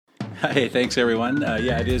Hey, thanks everyone.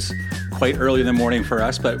 It is quite early in the morning for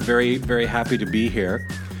us, but very, very happy to be here.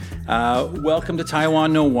 Welcome to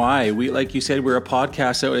Taiwan Know Why. Like you said, we're a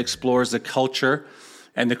podcast that explores the culture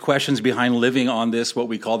and the questions behind living on this, what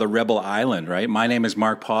we call the Rebel Island, right? My name is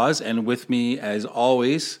Mark Paz, and with me, as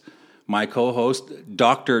always, my co-host,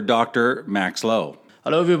 Dr. Max Lowe.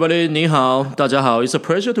 Hello, everybody. 你好，大家好. It's a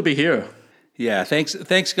pleasure to be here. Yeah,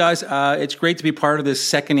 thanks, guys. It's great to be part of this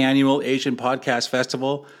second annual Asian Podcast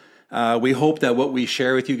Festival. We hope that what we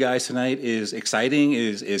share with you guys tonight is exciting,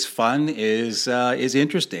 is fun, is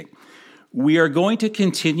interesting. We are going to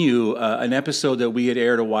continue an episode that we had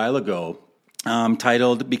aired a while ago,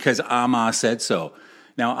 titled "Because Ama Said So."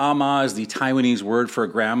 Now, Ama is the Taiwanese word for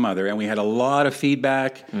grandmother, and we had a lot of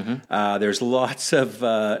feedback. There's lots of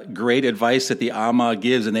great advice that the Ama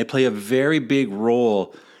gives, and they play a very big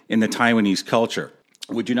role in the Taiwanese culture.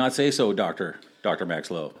 Would you not say so, Dr. Max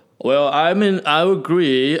Lowe? Well, I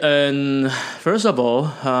agree. And first of all,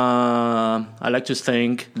 I like to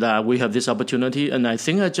think that we have this opportunity, and I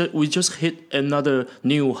think we just hit another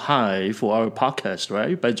new high for our podcast,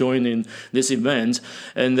 right? By joining this event.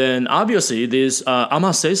 And then obviously this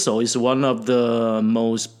Ama Say So is one of the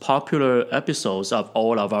most popular episodes of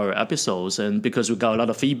all of our episodes. And because we got a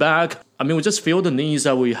lot of feedback, we just feel the needs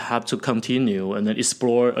that we have to continue and then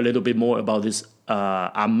explore a little bit more about this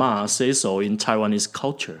Ama Say So in Taiwanese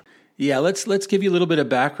culture. Yeah, let's give you a little bit of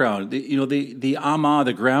background. The Ama,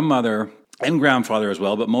 the grandmother and grandfather as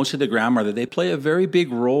well, but mostly the grandmother, they play a very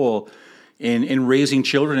big role in raising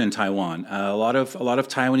children in Taiwan. A lot of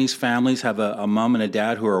Taiwanese families have a mom and a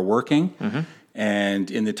dad who are working, and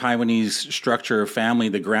in the Taiwanese structure of family,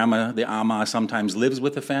 the grandma, the Ama, sometimes lives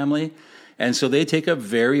with the family, and so they take a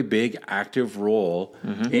very big active role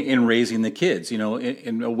in raising the kids.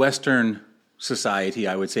 In a Western society,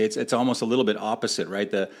 I would say it's almost a little bit opposite, right?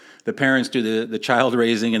 The parents do the child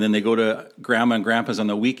raising, and then they go to grandma and grandpa's on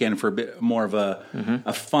the weekend for a bit more of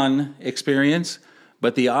a fun experience.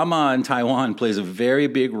 But the Ama in Taiwan plays a very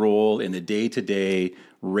big role in the day-to-day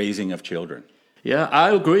raising of children. Yeah,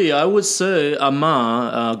 I agree. I would say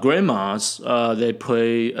Ama, grandmas, they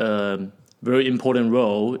play very important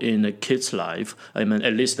role in a kid's life. At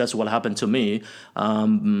least that's what happened to me.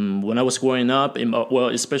 When I was growing up,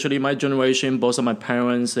 especially my generation, both of my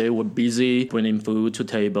parents, they were busy bringing food to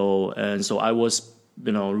table. And so I was,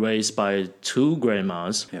 raised by two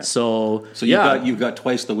grandmas. Yeah. So you've got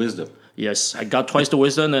twice the wisdom. Yes, I got twice the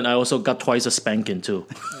wisdom, and I also got twice the spanking too.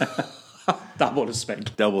 Double the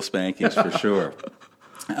spanking. Double spankings for sure.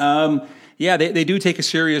 Yeah, they do take a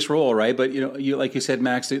serious role, right? But like you said,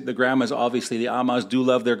 Max, the grandmas, obviously, the Amas do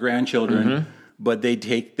love their grandchildren, but they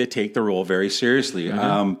take the role very seriously.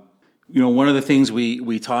 One of the things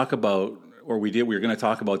we talk about, or we're going to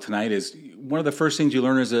talk about tonight, is one of the first things you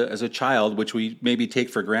learn as a child, which we maybe take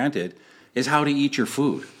for granted, is how to eat your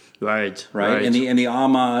food. Right. And the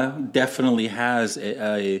Ama definitely has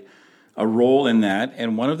a role in that.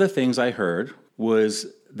 And one of the things I heard was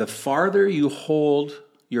the farther you hold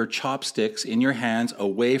your chopsticks in your hands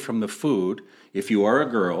away from the food, if you are a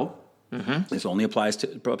girl, this only applies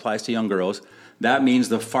to young girls, that means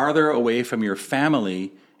the farther away from your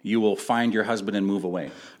family you will find your husband and move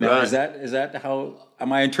away. Now, right. Is that how,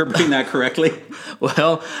 am I interpreting that correctly?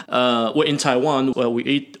 Well, in Taiwan, we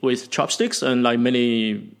eat with chopsticks, and like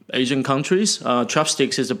many Asian countries,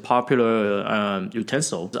 chopsticks is a popular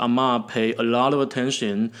utensil. Ama pay a lot of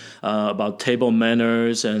attention about table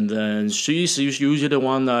manners, and then she's usually the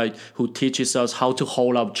one who teaches us how to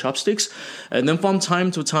hold up chopsticks. And then from time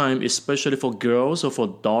to time, especially for girls or for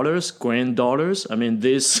daughters, granddaughters,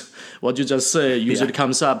 this, what you just said, usually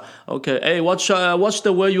comes up. Okay, hey, watch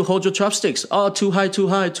the way you hold your chopsticks. Oh, too high,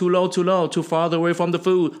 too low, too far away from the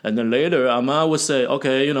food. And then later, Ama would say,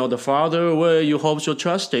 okay, the farther away you hold your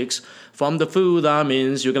chopsticks from the food, that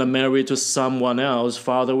means you're going to marry to someone else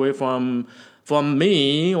farther away from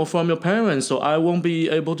me or from your parents, so I won't be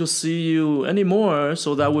able to see you anymore,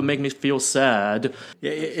 so that would make me feel sad.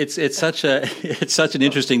 It's such an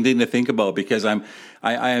interesting thing to think about, because I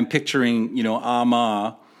am picturing,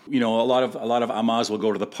 Ama. A lot of Amas will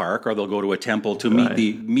go to the park, or they'll go to a temple to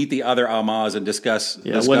meet the other Amas and discuss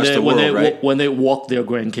the world, right? When they walk their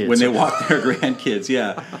grandkids. When they walk their grandkids,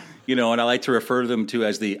 yeah. And I like to refer to them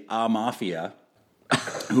as the A-Mafia,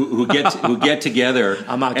 who get together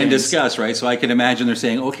and discuss, right? So I can imagine they're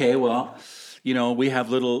saying, okay, well, we have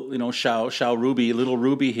little, little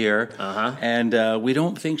Ruby here, and we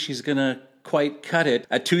don't think she's gonna quite cut it.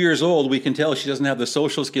 At 2 years old, we can tell she doesn't have the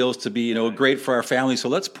social skills to be, great for our family. So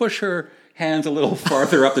let's push her hands a little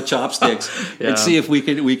farther up the chopsticks and see if we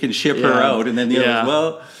can ship her out. And then the others,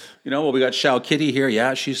 well, well, we got Xiao Kitty here.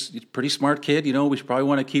 Yeah, she's a pretty smart kid. We should probably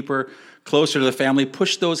want to keep her closer to the family.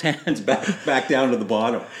 Push those hands back down to the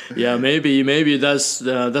bottom. Yeah, maybe that's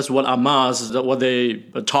what amas, what they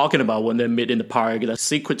are talking about when they meet in the park, like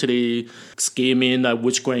secretly scheming like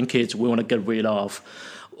which grandkids we want to get rid of.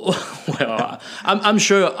 Well, I'm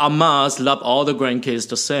sure amas love all the grandkids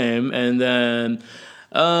the same, and then.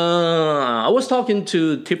 I was talking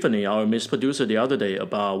to Tiffany, our Miss Producer, the other day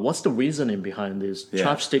about what's the reasoning behind this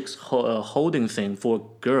chopsticks holding thing for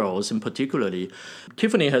girls in particularly.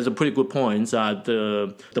 Tiffany has a pretty good point that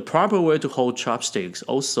the proper way to hold chopsticks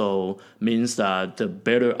also means that the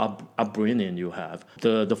better upbringing you have.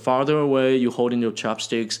 The farther away you're holding your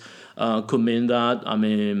chopsticks could mean that,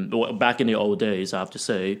 back in the old days, I have to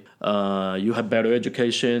say, you have better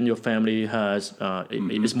education, your family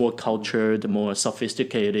is more cultured, more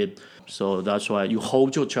sophisticated. So that's why you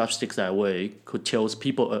hold your chopsticks that way could tell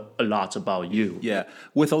people a lot about you. Yeah.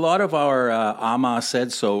 With a lot of our Ama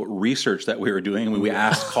Said So research that we were doing, we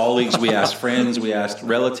asked colleagues, we asked friends, we asked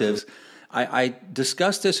relatives. I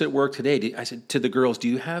discussed this at work today. I said to the girls, do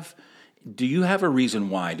you have a reason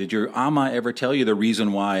why? Did your Ama ever tell you the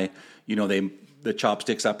reason why, the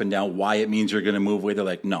chopsticks up and down, why it means you're going to move away? They're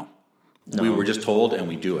like, no. We were just told and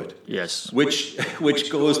we do it. Yes. Which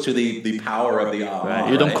goes to the power of the Ama.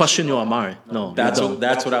 Right. You don't question your Ama. No. That's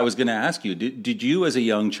what I was going to ask you. Did you as a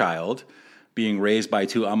young child, being raised by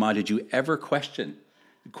two Ama, did you ever question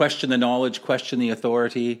the knowledge, question the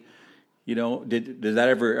authority? Did that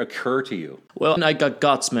ever occur to you? Well, I got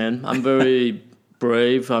guts, man. I'm very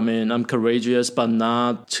brave. I'm courageous, but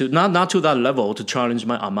not to that level to challenge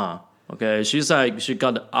my Ama. Okay, she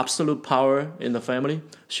got absolute power in the family.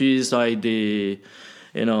 She's like the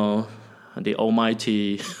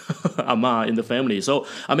almighty Ama in the family. So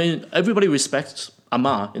everybody respects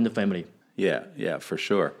Ama in the family. Yeah, for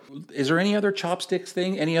sure. Is there any other chopsticks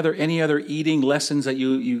thing? Any other eating lessons that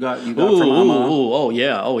you got from Ama? Oh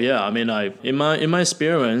yeah. In my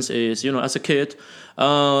experience is as a kid.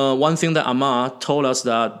 One thing that Ama told us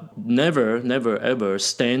that never ever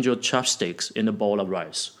stand your chopsticks in a bowl of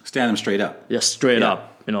rice. Stand them straight up. Yeah, straight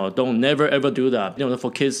up. Don't never ever do that. For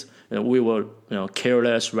kids, we were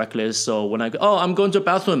careless, reckless. So when I'm going to the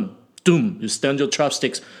bathroom, doom, you stand your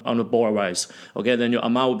chopsticks on a bowl of rice. Okay, then your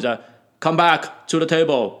Ama will be like, come back to the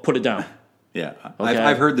table, put it down. Yeah, okay.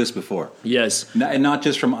 I've heard this before. Yes, and not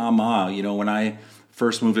just from Ama. When I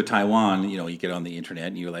first moved to Taiwan, you get on the internet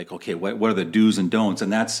and you're like, okay, what are the do's and don'ts?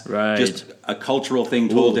 And that's just a cultural thing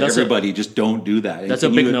told to everybody. Just don't do that. That's a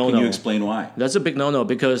big no-no. Can you explain why? That's a big no-no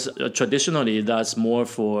because traditionally that's more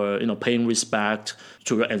for paying respect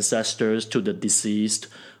to your ancestors, to the deceased.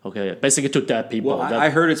 Okay, basically to dead people. Well, I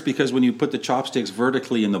heard it's because when you put the chopsticks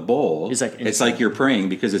vertically in the bowl, it's like you're praying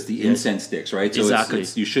because it's the incense sticks, right? So exactly.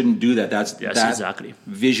 You shouldn't do that. Exactly.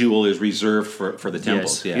 Visual is reserved for the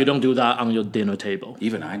temples. Yes. Yeah. You don't do that on your dinner table.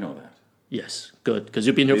 Even I know that. Yes, good, because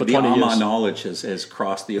you've been here for 20 years. The Ama knowledge has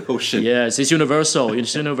crossed the ocean. Yes, it's universal.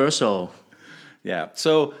 It's universal. Yeah.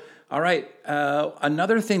 So, all right.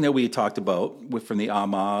 Another thing that we talked about from the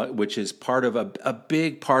Ama, which is part of a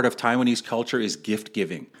big part of Taiwanese culture, is gift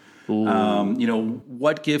giving.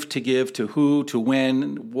 What gift to give to who, to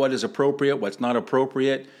when, what is appropriate, what's not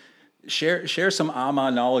appropriate. Share some Ama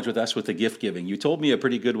knowledge with us with the gift giving. You told me a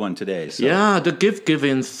pretty good one today. So. Yeah, the gift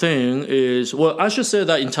giving thing is, I should say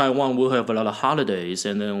that in Taiwan we'll have a lot of holidays,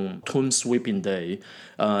 and then Tun Sweeping Day.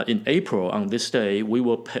 In April, on this day, we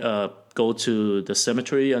will go to the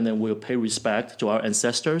cemetery and then we'll pay respect to our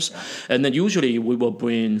ancestors. Yeah. And then usually we will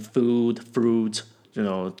bring food, fruit,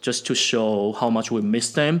 just to show how much we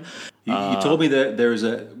miss them. You told me that there's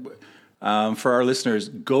for our listeners,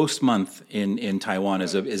 Ghost Month in Taiwan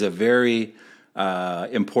is a very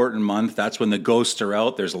important month. That's when the ghosts are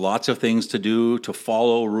out. There's lots of things to do, to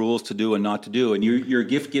follow, rules to do and not to do. And your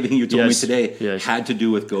gift giving, you told me today, had to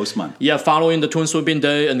do with Ghost Month. Yeah, following the Twin Sweeping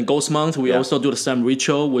Day and Ghost Month, we also do the same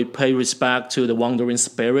ritual. We pay respect to the wandering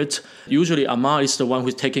spirit. Usually, Ama is the one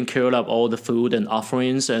who's taking care of all the food and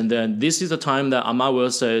offerings. And then this is the time that Ama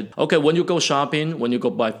will say, okay, when you go shopping, when you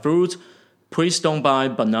go buy fruit, please don't buy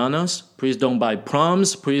bananas, please don't buy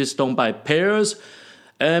plums, please don't buy pears,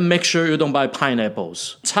 and make sure you don't buy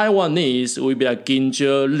pineapples. Taiwanese will be like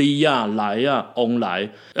ginja, liya, laya, ong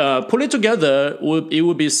lai. Put it together, it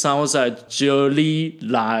would be sounds like jeli,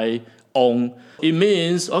 lai, ong. It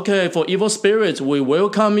means, okay, for evil spirits, we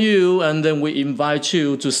welcome you and then we invite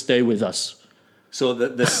you to stay with us. So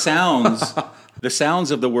the sounds... The sounds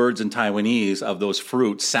of the words in Taiwanese of those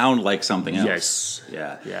fruits sound like something else. Yes.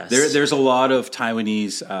 Yeah. Yes. There's a lot of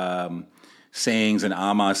Taiwanese sayings and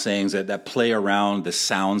Ama sayings that play around the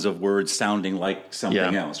sounds of words sounding like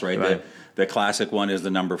something else, right? the classic one is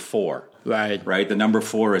the number 4. Right. Right? The number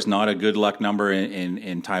 4 is not a good luck number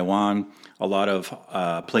in Taiwan. A lot of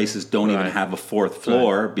places don't even have a 4th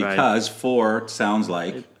floor because 4 sounds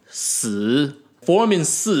like 死. 4 means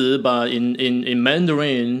死, but in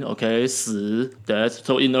Mandarin, okay, 死, death.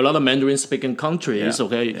 So in a lot of Mandarin-speaking countries,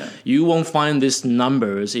 you won't find these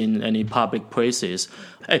numbers in any public places.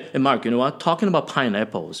 Hey, Mark, you know what? Talking about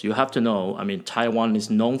pineapples, you have to know, I mean, Taiwan is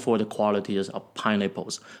known for the qualities of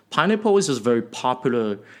pineapples. Pineapple is a very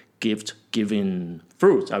popular gift-giving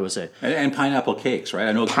fruit, I would say. And pineapple cakes, right?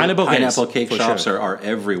 I know pineapple cake shops are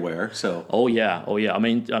everywhere. So Oh yeah. I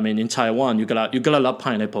mean in Taiwan you gotta love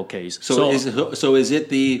pineapple cakes. So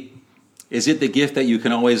is it the gift that you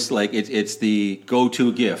can always like? It's the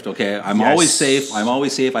go-to gift. Okay, I'm always safe.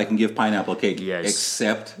 I can give pineapple cake. Yes.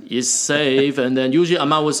 Except it's safe, and then usually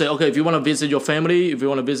Amma would say, okay, if you want to visit your family, if you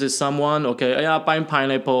want to visit someone, okay, buy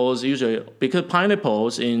pineapples. Usually, because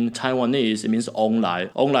pineapples in Taiwanese it means 翁来.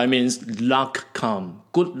 翁来 means luck come,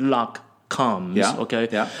 good luck comes. Yeah. Okay.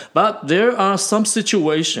 Yeah. But there are some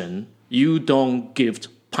situations you don't give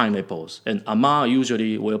pineapples, and Amma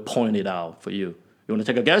usually will point it out for you. You want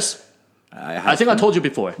to take a guess? I think I told you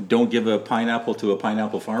before. Don't give a pineapple to a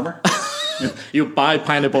pineapple farmer. You buy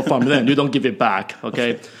pineapple from them, you don't give it back,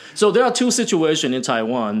 okay? So there are 2 situations in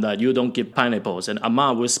Taiwan that you don't give pineapples, and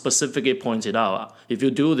Amma will specifically point it out. If you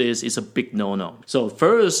do this, it's a big no-no. So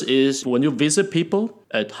first is when you visit people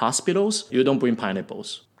at hospitals, you don't bring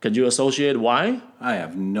pineapples. Can you associate why? I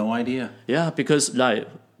have no idea. Yeah, because like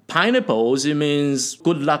pineapples, it means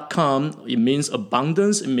good luck come, it means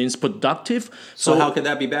abundance, it means productive. So how could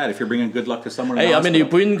that be bad if you're bringing good luck to someone? Hey, I mean, you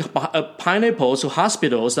bring a pineapple to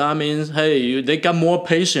hospitals, that means, hey, they got more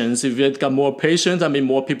patients. If they got more patients, I mean,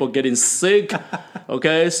 more people getting sick.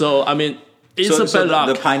 Okay, so I mean, it's a bad luck.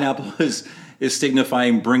 The pineapple is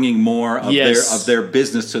signifying bringing more of their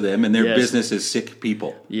business to them, and their business is sick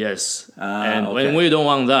people. Yes, and we don't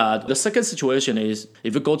want that. The second situation is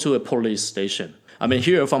if you go to a police station. I mean,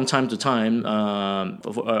 here from time to time,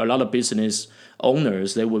 a lot of business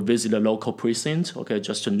owners, they will visit the local precinct, okay,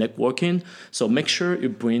 just to networking. So make sure you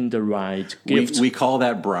bring the right gift. We call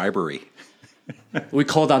that bribery. We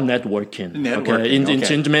call that networking. Okay?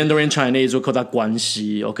 In Mandarin Chinese, we call that 关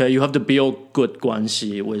系. Okay, you have to build good 关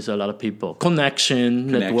系 with a lot of people.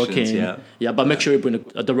 Connections, networking. Yeah, but make sure you bring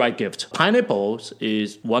the right gift. Pineapples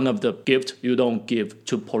is one of the gifts you don't give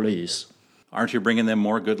to police. Aren't you bringing them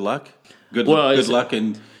more good luck? Good luck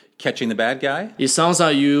in catching the bad guy? It sounds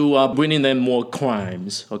like you are bringing them more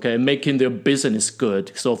crimes, okay, making their business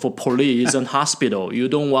good. So for police and hospital, you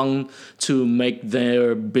don't want to make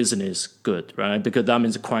their business good, right? Because that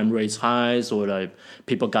means crime rates high, or like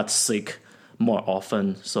people got sick more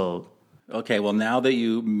often. So okay, well, now that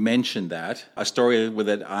you mentioned that, a story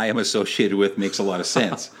that I am associated with makes a lot of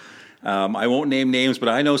sense. I won't name names, but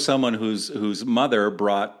I know someone whose mother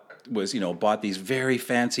bought these very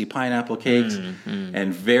fancy pineapple cakes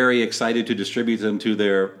and very excited to distribute them to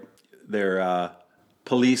their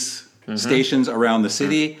police stations around the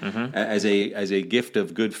city as a gift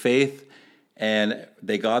of good faith. And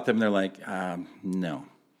they got them. They're like, no,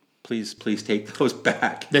 please take those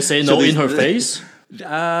back. They say no in her face.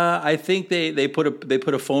 I think they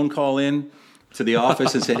put a phone call in to the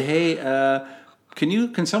office and said, hey,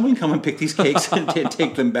 can someone come and pick these cakes and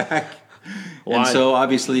take them back? Why? And so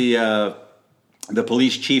obviously the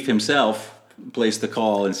police chief himself placed the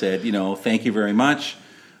call and said, thank you very much,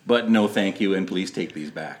 but no thank you, and please take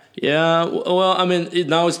these back. Yeah, well, I mean,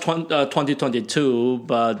 now it's 2022,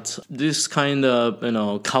 but this kind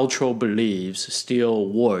of cultural beliefs still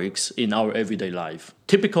works in our everyday life.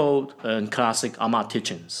 Typical and classic Amma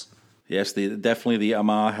teachings. Yes, definitely the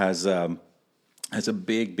Amma has a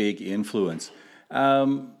big influence.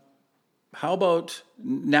 How about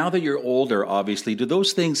now that you're older, obviously, do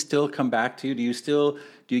those things still come back to you? Do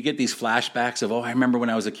you get these flashbacks of, I remember when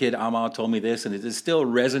I was a kid, Amma told me this, and does it still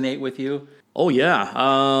resonate with you? Oh, yeah.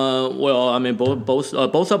 Well, I mean,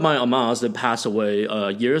 both of my Ammas, they passed away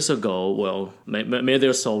years ago. Well, may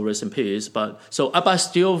their soul rest in peace. But I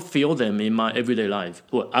still feel them in my everyday life.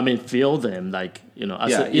 Well, I mean, feel them like, in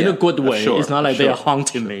a good way. Sure, it's not like they are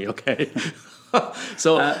haunting me, okay?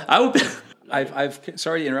 So I would... I've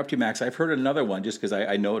sorry to interrupt you, Max. I've heard another one just because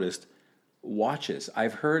I noticed watches.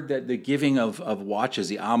 I've heard that the giving of watches,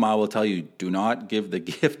 the Amma will tell you, do not give the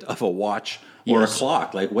gift of a watch or a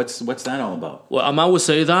clock. Like, what's that all about? Well, Amma would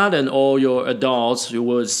say that, and all your adults, you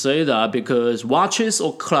would say that because watches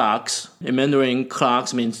or clocks, in Mandarin,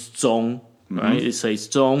 clocks means 钟, right? It says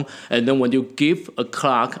钟, and then when you give a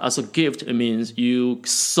clock as a gift, it means you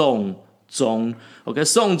送钟. Okay,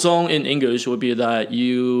 送钟 in English would be that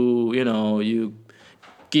you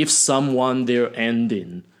give someone their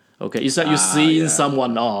ending. Okay, it's like you're seeing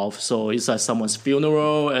someone off, so it's like someone's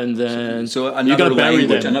funeral, and then you're gonna bury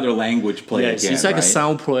them. Another language play. Yes, again, it's like right? a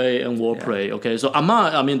sound play and word play. Okay, so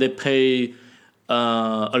ama, I mean, they pay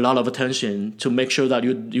a lot of attention to make sure that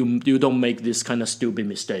you don't make this kind of stupid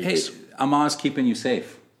mistakes. Hey, ama's keeping you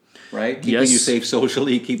safe, right? Keeping you safe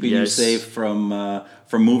socially, keeping you safe from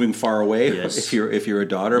moving far away if you're a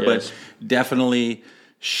daughter, but definitely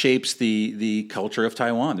shapes the culture of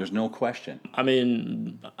Taiwan. There's no question. I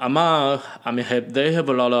mean, they have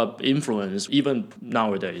a lot of influence even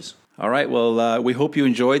nowadays. All right. Well, we hope you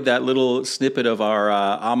enjoyed that little snippet of our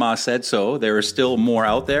Ama Said So. There is still more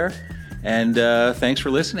out there. And thanks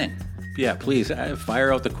for listening. Yeah, please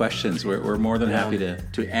fire out the questions. We're more than happy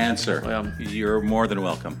to answer. You're more than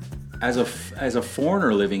welcome. As a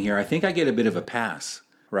foreigner living here, I think I get a bit of a pass.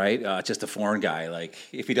 Right? Just a foreign guy. Like,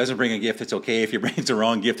 if he doesn't bring a gift, it's okay. If he brings the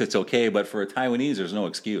wrong gift, it's okay. But for a Taiwanese, there's no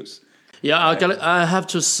excuse. Yeah, I have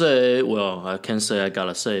to say, well, I can't say I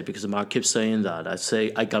gotta say because Mark keeps saying that.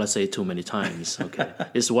 I gotta say it too many times. Okay.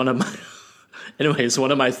 It's one of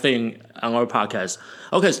my thing on our podcast.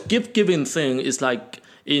 Okay, gift giving thing is like,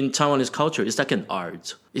 in Taiwanese culture, it's like an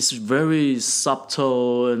art. It's very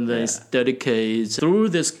subtle and then it's dedicated. Through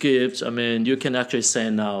this gift, I mean, you can actually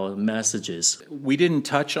send out messages. We didn't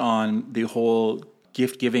touch on the whole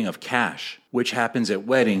gift giving of cash, which happens at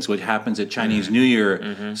weddings, which happens at Chinese New Year.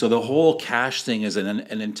 Mm-hmm. So the whole cash thing is an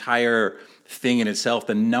entire thing in itself.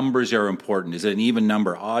 The numbers are important. Is it an even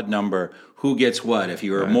number, odd number? Who gets what? If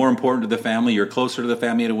you're more important to the family, you're closer to the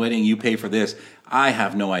family at a wedding, you pay for this. I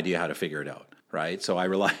have no idea how to figure it out. Right, so I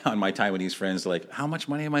rely on my Taiwanese friends. Like, how much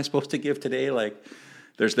money am I supposed to give today? Like,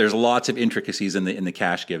 there's lots of intricacies in the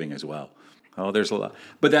cash giving as well. Oh, there's a lot,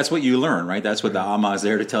 but that's what you learn, right? That's what the ama is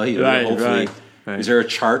there to tell you. Right, hopefully, right. Is there a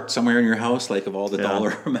chart somewhere in your house, like of all the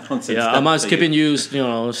dollar amounts? And stuff ama is keeping you,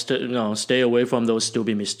 stay away from those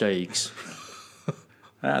stupid mistakes.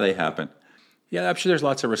 They happen. Yeah, I'm sure there's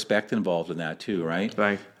lots of respect involved in that too, right?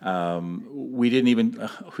 Right. We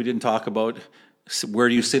didn't talk about. Where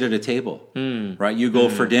do you sit at a table, right? You go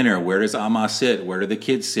for dinner. Where does ama sit? Where do the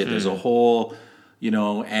kids sit? There's a whole,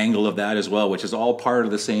 angle of that as well, which is all part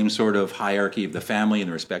of the same sort of hierarchy of the family and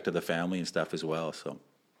the respect of the family and stuff as well. So,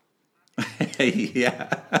 yeah.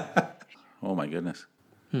 Oh my goodness.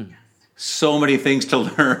 So many things to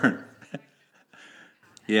learn.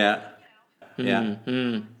 Yeah. Yeah.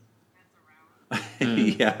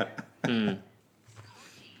 Yeah.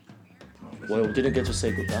 Well, we didn't get to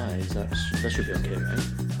say goodbye. That should be okay, right?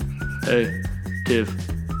 Hey, Tiff,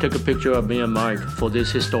 take a picture of me and Mike for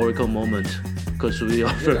this historical moment, because we're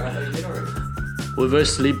very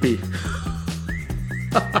sleepy.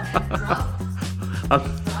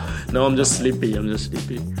 No, I'm just sleepy.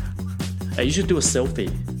 Hey, you should do a selfie.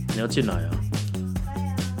 你要进来啊？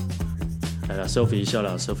来啦 ，selfie 一下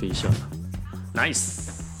啦 ，selfie 一下啦。Nice.